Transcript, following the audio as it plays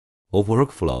of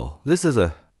workflow. This is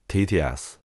a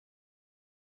TTS.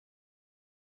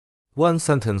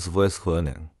 One-sentence voice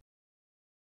cloning.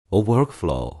 A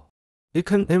workflow. It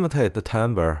can imitate the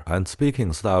timbre and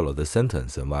speaking style of the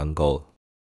sentence in one go.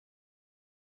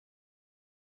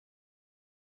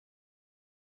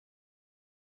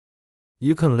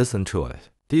 You can listen to it.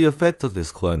 The effect of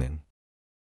this cloning.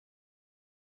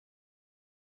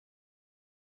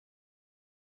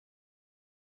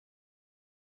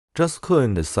 Just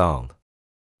clone the sound.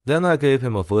 Then I gave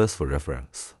him a voice for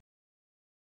reference.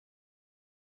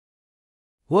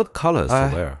 What color is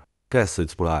to wear? Guess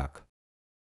it's black.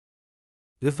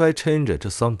 If I change it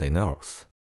to something else.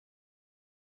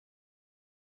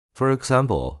 For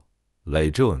example,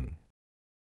 Lei Jun.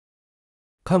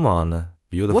 Come on,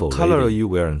 beautiful lady. What color are you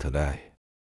wearing today?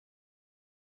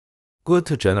 Good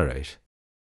to generate.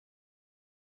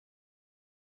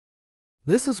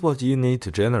 This is what you need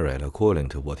to generate according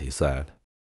to what he said.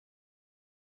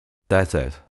 That's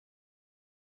it.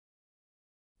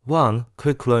 1.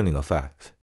 Quick cloning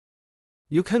effect.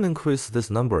 You can increase this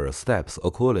number of steps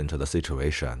according to the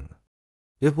situation.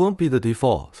 It won't be the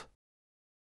default.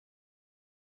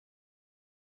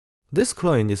 This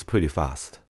clone is pretty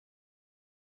fast.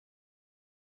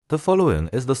 The following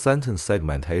is the sentence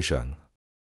segmentation.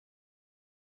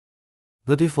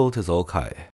 The default is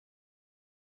OK.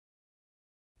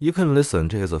 You can listen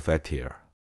to his effect here.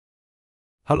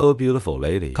 Hello, beautiful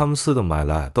lady. Come sit on my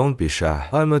lap. Don't be shy.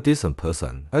 I'm a decent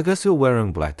person. I guess you're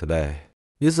wearing black today.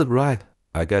 Is it right?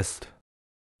 I guessed.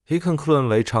 He can clone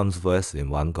Lei Chang's voice in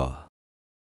one go.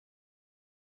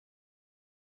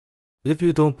 If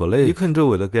you don't believe, you can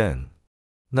do it again.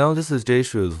 Now this is Jay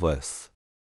Shu's voice.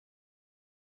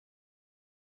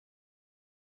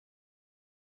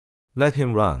 Let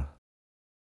him run.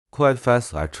 Quite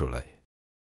fast, actually.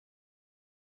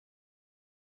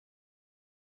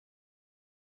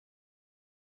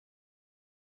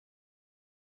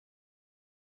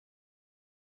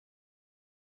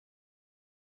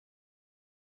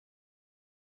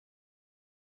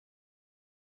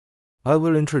 I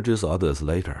will introduce others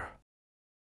later.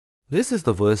 This is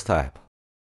the voice type.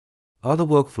 Other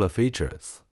workflow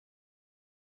features.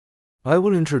 I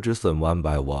will introduce them one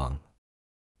by one.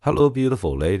 Hello,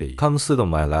 beautiful lady. Come sit on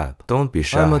my lap. Don't be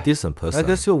shy. I'm a decent person. I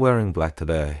guess you're wearing black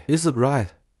today. Is it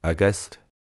right? I guessed.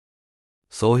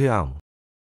 So young.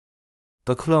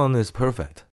 The clone is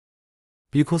perfect.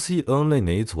 Because he only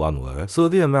needs one word, so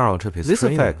the amount of his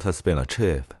training effect has been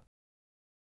achieved.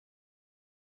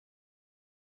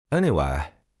 Anyway,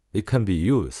 it can be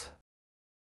used.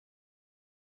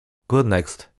 Good,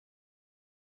 next.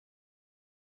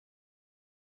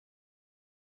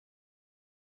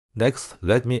 Next,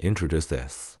 let me introduce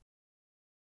this.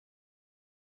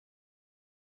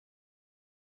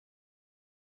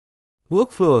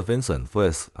 Workflow of instant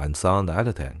voice and sound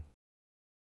editing.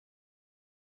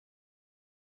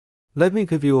 Let me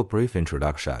give you a brief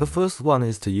introduction. The first one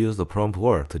is to use the prompt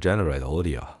word to generate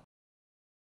audio.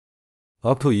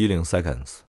 Up to 10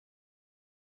 seconds.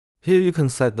 Here you can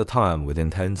set the time within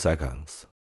 10 seconds.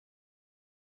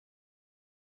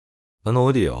 An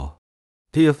audio.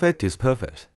 The effect is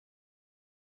perfect.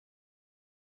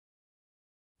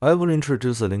 I will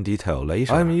introduce it in detail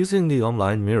later. I'm using the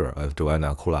online mirror of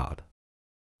Duana Cloud.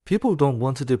 People don't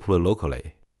want to deploy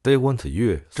locally. They want to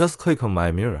use. Just click on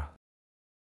my mirror.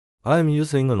 I'm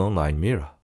using an online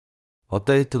mirror.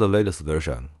 Update to the latest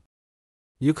version.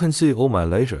 You can see all my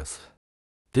latest.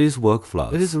 This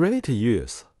workflow, it is ready to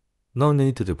use. No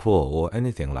need to deploy or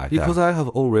anything like that, because I have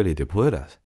already deployed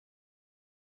it.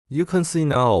 You can see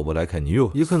now what I can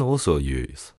use. You can also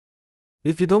use.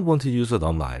 If you don't want to use it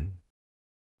online,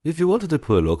 if you want to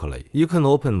deploy locally, you can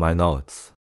open my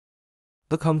notes.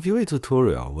 The ComfyUI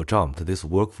tutorial will jump to this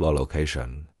workflow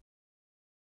location.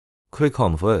 Click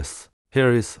on voice.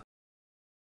 Here is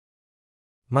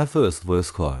my first voice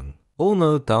clone, all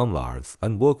node downloads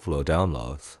and workflow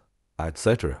downloads,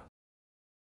 etc.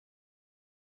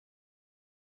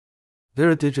 There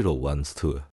are digital ones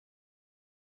too.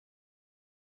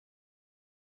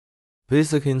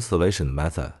 Basic installation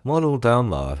method, model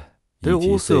download. There are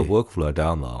also workflow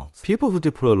downloads. People who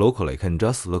deploy locally can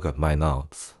just look at my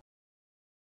notes.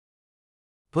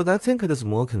 But I think it is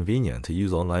more convenient to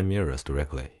use online mirrors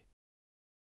directly.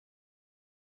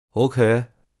 Okay,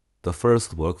 the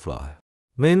first workflow,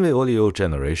 mainly audio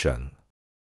generation.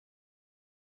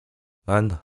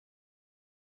 And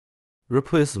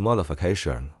replace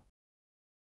modification.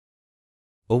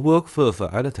 A workflow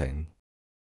for editing.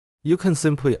 You can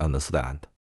simply understand.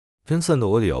 Vincent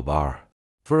audio bar.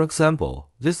 For example,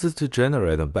 this is to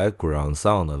generate a background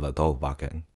sound of a dog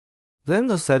barking. Then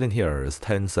the setting here is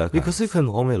 10 seconds, because it can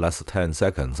only last 10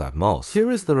 seconds at most.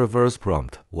 Here is the reverse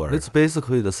prompt, where it's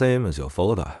basically the same as your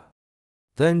folder.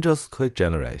 Then just click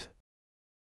Generate.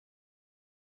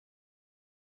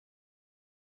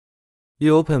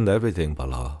 You opened everything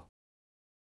below.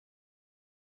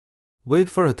 Wait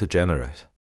for it to generate.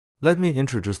 Let me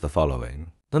introduce the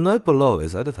following. The note below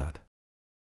is edited.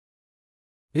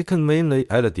 It can mainly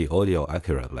edit the audio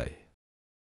accurately.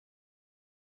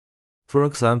 For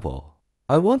example,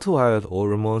 I want to add or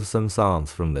remove some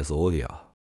sounds from this audio.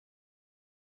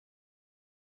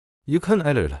 You can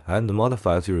edit and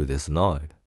modify through this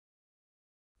node.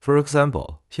 For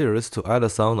example, here is to add a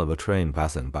sound of a train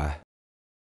passing by.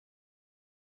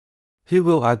 He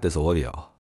will add this audio.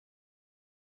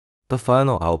 The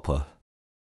final output.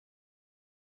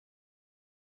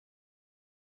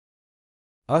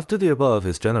 After the above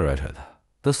is generated,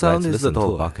 the sound is the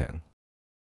dog barking.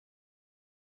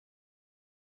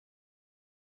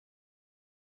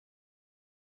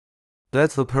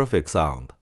 That's the perfect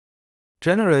sound.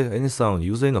 Generate any sound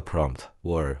using a prompt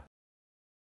or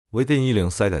within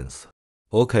 10 seconds.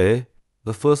 Okay,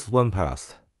 the first one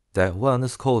passed. That one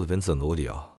is called Vincent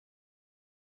Audio.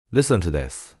 Listen to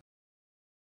this.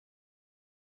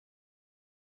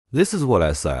 This is what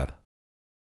I said.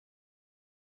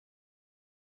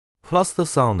 Plus the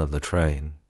sound of the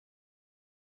train.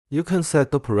 You can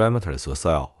set the parameters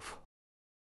yourself,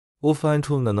 or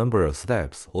fine-tune the number of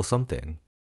steps or something.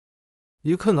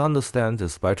 You can understand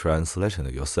this by translating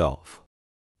it yourself.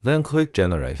 Then click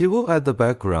Generate. It will add the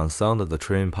background sound of the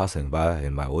train passing by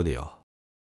in my audio.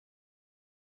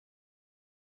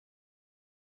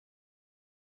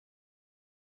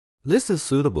 This is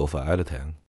suitable for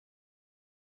editing.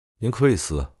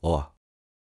 Increase or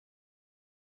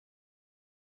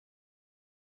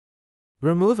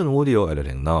remove an audio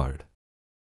editing node.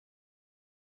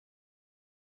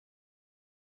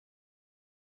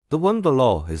 The one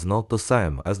below is not the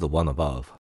same as the one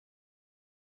above.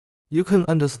 You can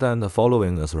understand the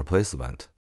following as replacement.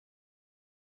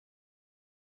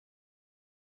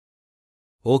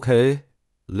 Okay,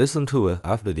 listen to it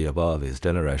after the above is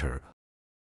generated.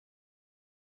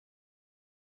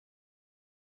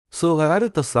 So I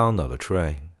added the sound of a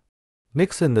train,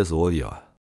 mix in this audio.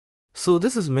 So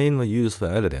this is mainly used for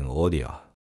editing audio.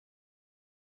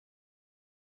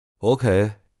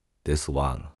 Okay, this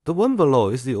one. The one below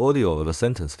is the audio of a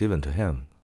sentence given to him.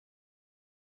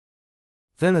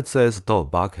 Then it says dog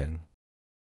barking.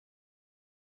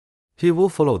 He will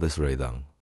follow this rhythm.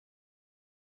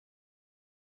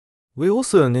 We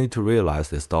also need to realize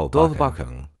this dog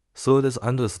barking, so it is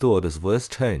understood as voice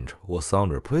change or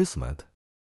sound replacement.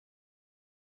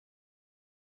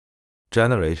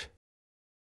 Generate.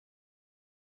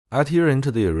 Adhering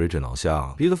to the original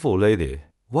sound. Beautiful lady,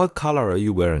 what color are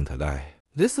you wearing today?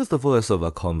 This is the voice of a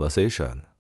conversation.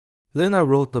 Then I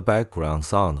wrote the background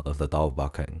sound of the dog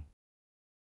barking.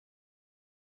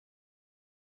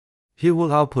 He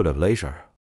will output a leisure.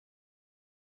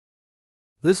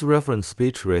 This reference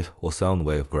speech rate or sound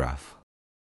wave graph.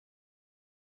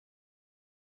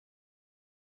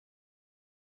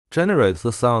 Generates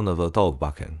the sound of a dog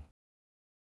barking.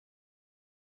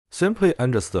 Simply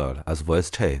understood as voice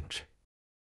change.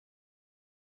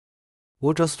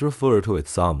 We'll just refer to it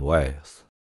some ways.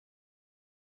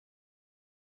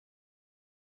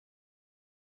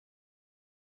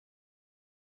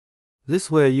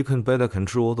 This way you can better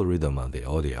control the rhythm of the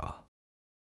audio.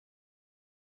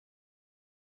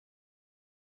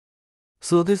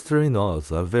 So these three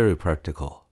nodes are very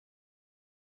practical.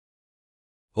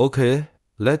 Okay,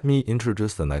 let me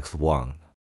introduce the next one.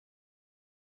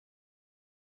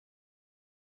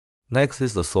 Next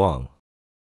is the song.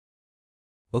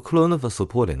 A clone of a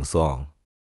supporting song.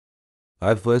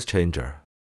 Add voice changer.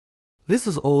 This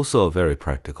is also very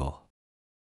practical.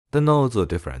 The nodes are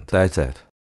different, that's it.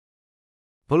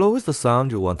 Below is the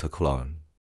sound you want to clone.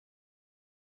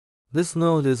 This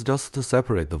node is just to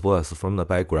separate the voice from the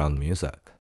background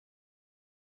music.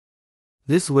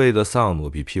 This way the sound will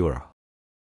be pure.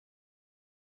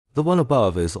 The one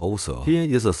above is also, here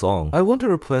is a song. I want to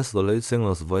replace the lead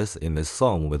singer's voice in this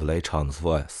song with Lei Chang's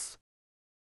voice.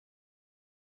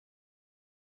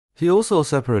 He also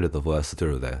separated the voice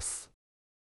through this.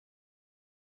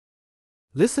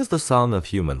 This is the sound of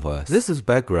human voice. This is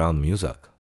background music.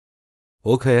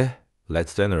 Okay,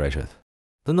 let's generate it.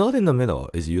 The node in the middle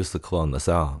is used to clone the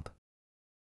sound.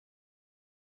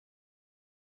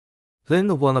 Then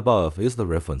the one above is the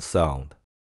reference sound.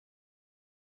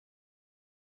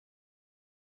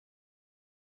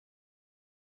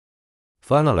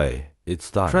 Finally, it's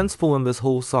done. Transform this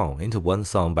whole song into one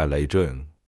song by Lei Zheng.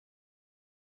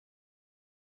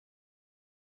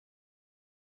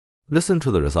 Listen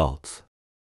to the results.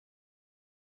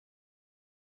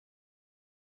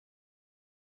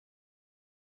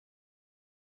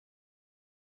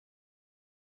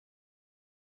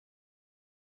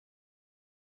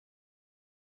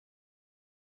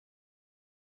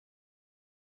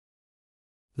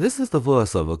 This is the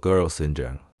voice of a girl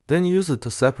singing. Then use it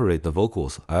to separate the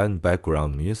vocals and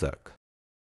background music.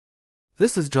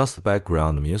 This is just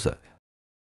background music.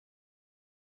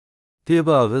 The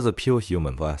above is a pure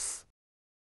human voice.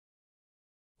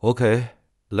 Okay,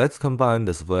 let's combine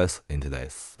this voice into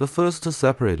this. The first to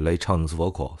separate Lei Chang's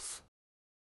vocals,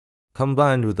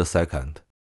 combined with the second,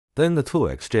 then the two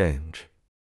exchange.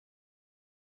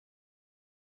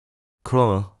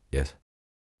 Clone it.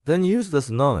 Then use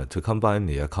this note to combine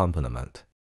the accompaniment.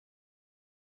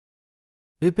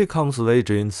 It becomes Lei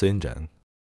Jun singing.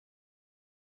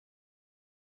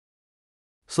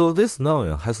 So this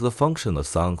note has the function of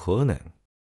sound cloning.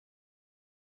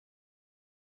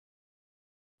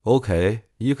 Okay,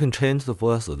 you can change the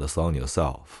voice of the song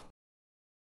yourself.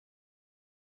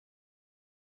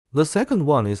 The second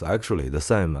one is actually the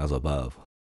same as above.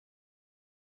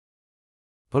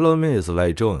 Below me is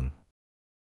Lei Jun.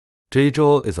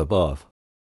 Zhizhou is above.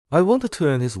 I want to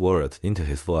turn his word into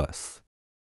his voice.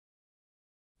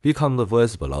 Become the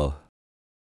voice below.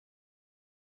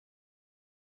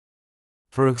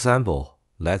 For example,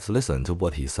 let's listen to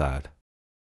what he said.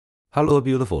 Hello,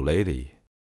 beautiful lady.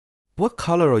 What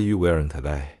color are you wearing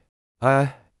today?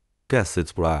 I guess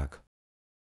it's black.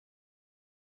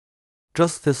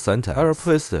 Just this sentence, I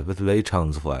replaced it with Lei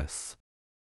Chang's voice.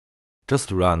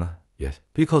 Just run it,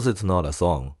 because it's not a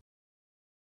song.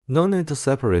 No need to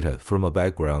separate it from a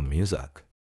background music.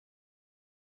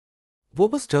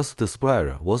 What was just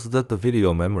displayed was that the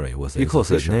video memory was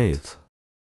because it needs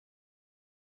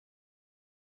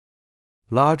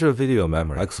larger video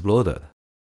memory exploded.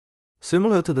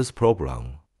 Similar to this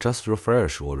problem, just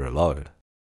refresh or reload.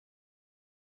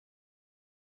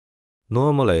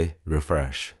 Normally,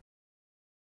 refresh.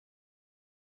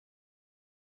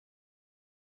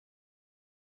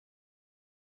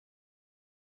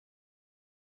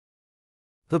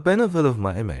 The benefit of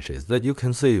my image is that you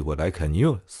can see what I can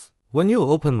use. When you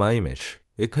open my image,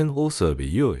 it can also be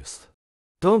used.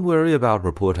 Don't worry about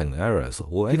reporting errors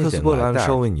or anything like that. Because what I'm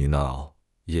showing you now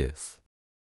is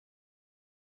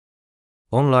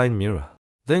online mirror.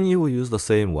 Then you will use the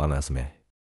same one as me.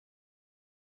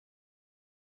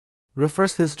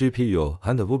 Refresh this GPU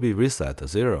and it will be reset to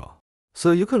 0.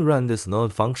 So you can run this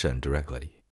node function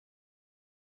directly.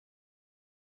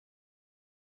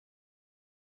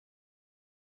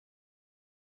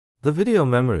 The video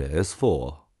memory is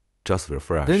full. Just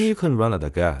refresh. Then you can run it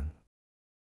again.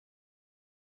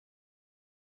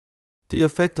 The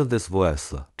effect of this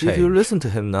voice change. If you listen to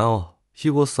him now, he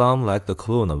will sound like the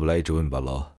clone of Lei Jun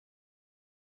below.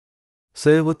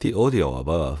 Say what the audio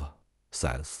above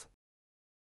says.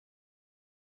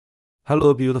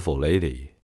 Hello, beautiful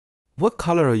lady. What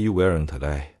color are you wearing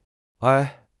today?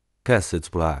 I guess it's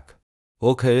black.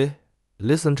 Okay,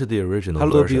 listen to the original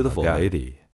version. Hello, beautiful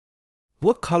lady.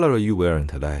 What color are you wearing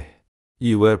today?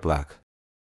 You wear black.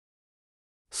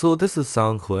 So this is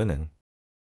sound cloning.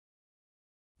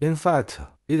 In fact,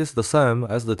 it is the same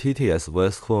as the TTS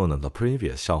voice clone of the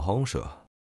previous Xiaohongshu.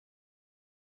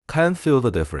 Can't feel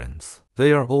the difference.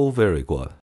 They are all very good.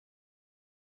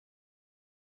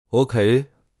 Okay,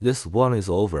 this one is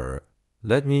over.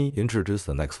 Let me introduce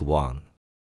the next one.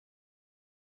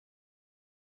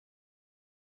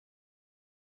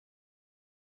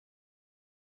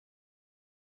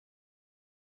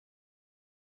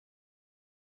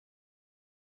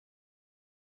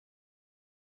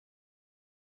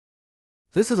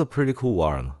 This is a pretty cool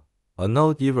one, a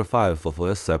Node Ever 5 for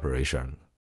voice separation.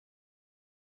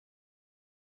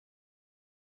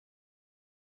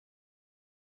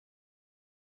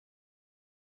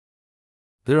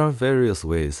 There are various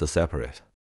ways to separate.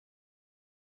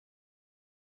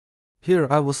 Here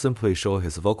I will simply show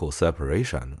his vocal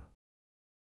separation.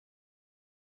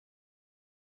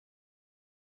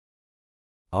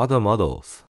 Other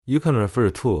models you can refer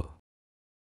to.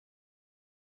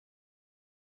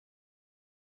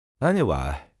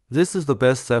 Anyway, this is the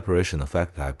best separation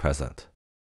effect at present.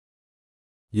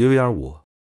 Wuyangfeng.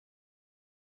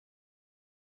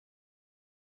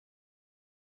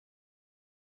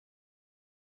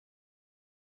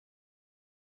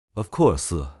 Of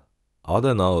course,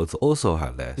 other nodes also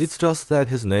have this. It's just that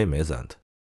his name isn't.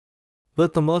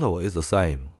 But the model is the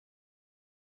same.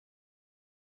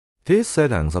 These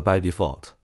settings are by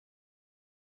default.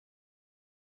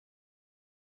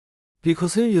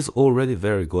 Because he is already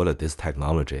very good at this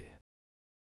technology.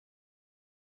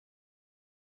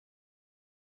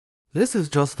 This is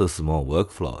just a small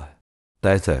workflow.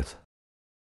 That's it.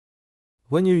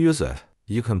 When you use it,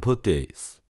 you can put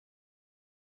these,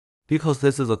 because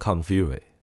this is a ComfyUI.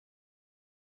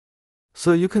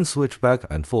 So you can switch back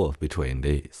and forth between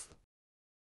these.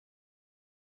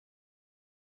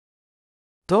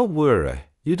 Don't worry,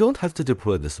 you don't have to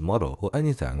deploy this model or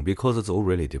anything because it's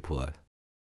already deployed.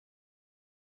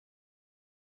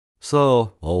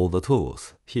 So all the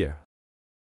tools here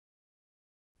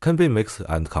can be mixed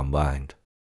and combined.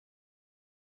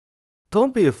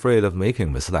 Don't be afraid of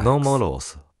making mistakes, no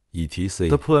models, etc.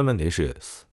 deployment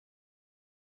issues.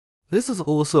 This is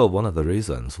also one of the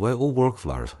reasons why all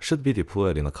workflows should be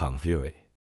deployed in a ComfyUI.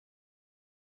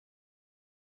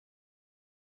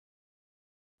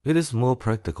 It is more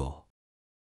practical.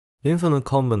 Infinite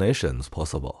combinations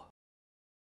possible.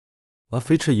 What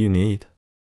feature you need?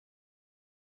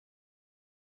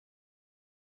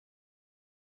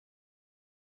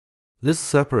 This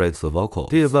separates the vocals.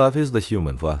 The above is the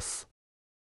human voice.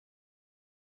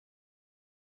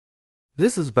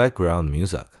 This is background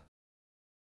music.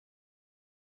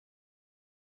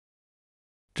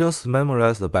 Just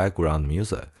memorize the background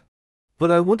music.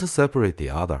 But I want to separate the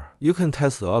other. You can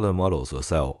test the other models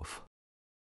yourself.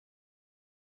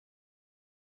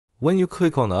 When you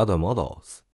click on other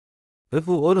models, it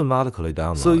will automatically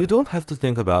download. So you don't have to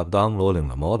think about downloading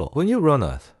the model. When you run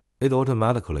it, it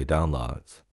automatically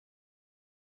downloads.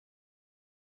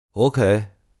 Okay,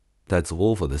 that's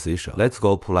all for this issue. Let's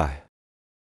go play.